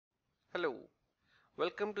Hello,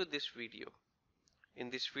 welcome to this video. In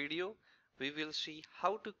this video, we will see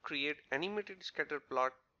how to create animated scatter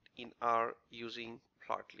plot in R using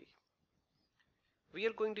Plotly. We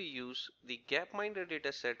are going to use the Gapminder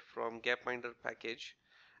dataset from Gapminder package,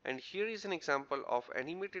 and here is an example of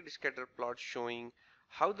animated scatter plot showing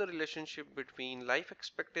how the relationship between life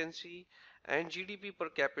expectancy and GDP per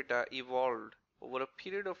capita evolved over a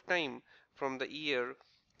period of time from the year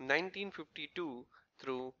 1952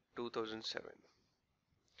 through 2007.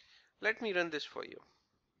 Let me run this for you.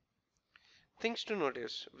 Things to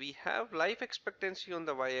notice: we have life expectancy on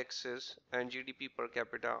the y-axis and GDP per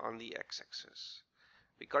capita on the x-axis.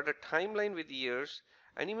 We got a timeline with years.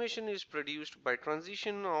 Animation is produced by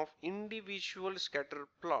transition of individual scatter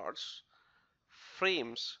plots,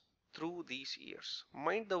 frames, through these years.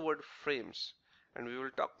 Mind the word frames, and we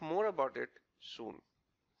will talk more about it soon.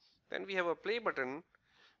 Then we have a play button.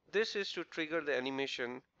 This is to trigger the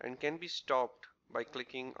animation and can be stopped by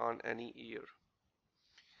clicking on any year.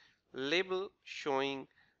 Label showing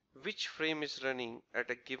which frame is running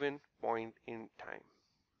at a given point in time.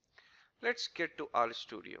 Let's get to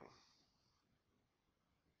RStudio.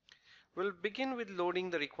 We'll begin with loading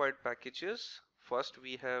the required packages. First,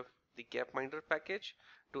 we have the Gapminder package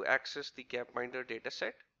to access the Gapminder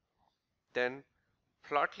dataset. Then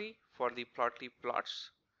Plotly for the Plotly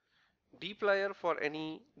plots. Dplyr for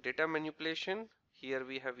any data manipulation. Here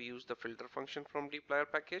we have used the filter function from Dplyr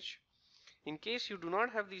package. In case you do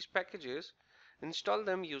not have these packages, install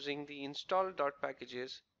them using the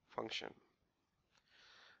install.packages function.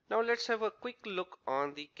 Now let's have a quick look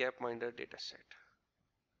on the Gapminder dataset.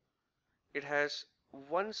 It has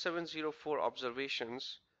 1704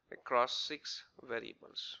 observations across 6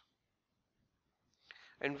 variables.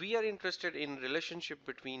 And we are interested in relationship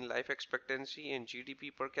between life expectancy and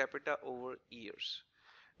GDP per capita over years.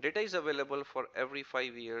 Data is available for every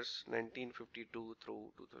 5 years, 1952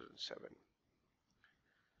 through 2007.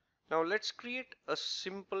 Now let's create a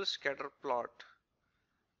simple scatter plot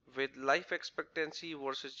with life expectancy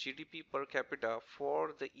versus GDP per capita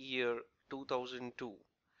for the year 2002,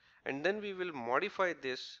 and then we will modify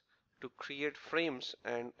this to create frames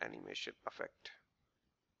and animation effect.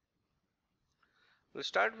 We'll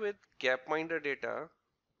start with Gapminder data,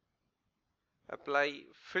 apply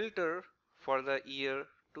filter for the year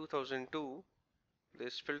 2002.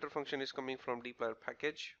 This filter function is coming from Dplyr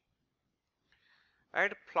package.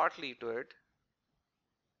 Add Plotly to it.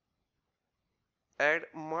 Add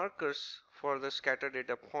markers for the scatter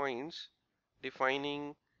data points,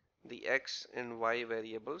 defining the x and y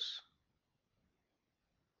variables.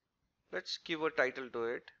 Let's give a title to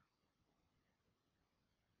it.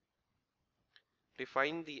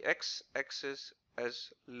 Define the x-axis as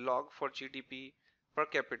log for GDP per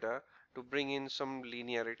capita to bring in some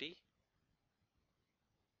linearity.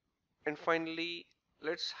 And finally,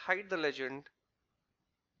 let's hide the legend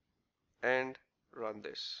and run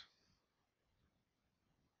this.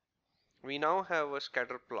 We now have a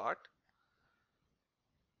scatter plot.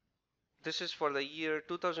 This is for the year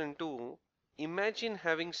 2002. Imagine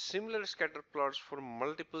having similar scatter plots for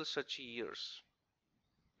multiple such years.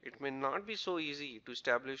 It may not be so easy to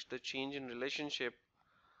establish the change in relationship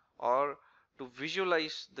or to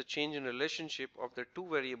visualize the change in relationship of the two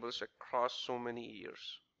variables across so many years.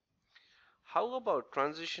 How about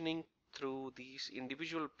transitioning through these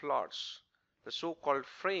individual plots, the so-called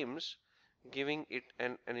frames, giving it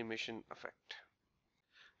an animation effect?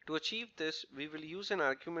 To achieve this, we will use an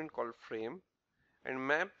argument called frame and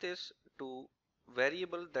map this to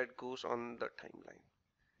variable that goes on the timeline.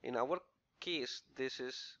 In our case, this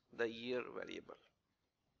is the year variable.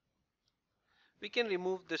 We can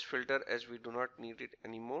remove this filter as we do not need it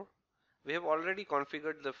anymore. We have already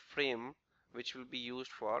configured the frame which will be used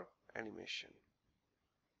for animation.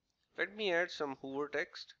 Let me add some hover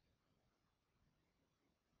text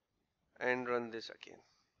and run this again.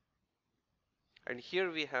 And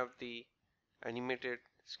here we have the animated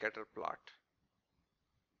scatter plot.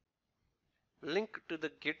 Link to the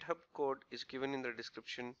GitHub code is given in the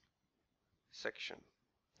description section.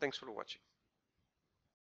 Thanks for watching.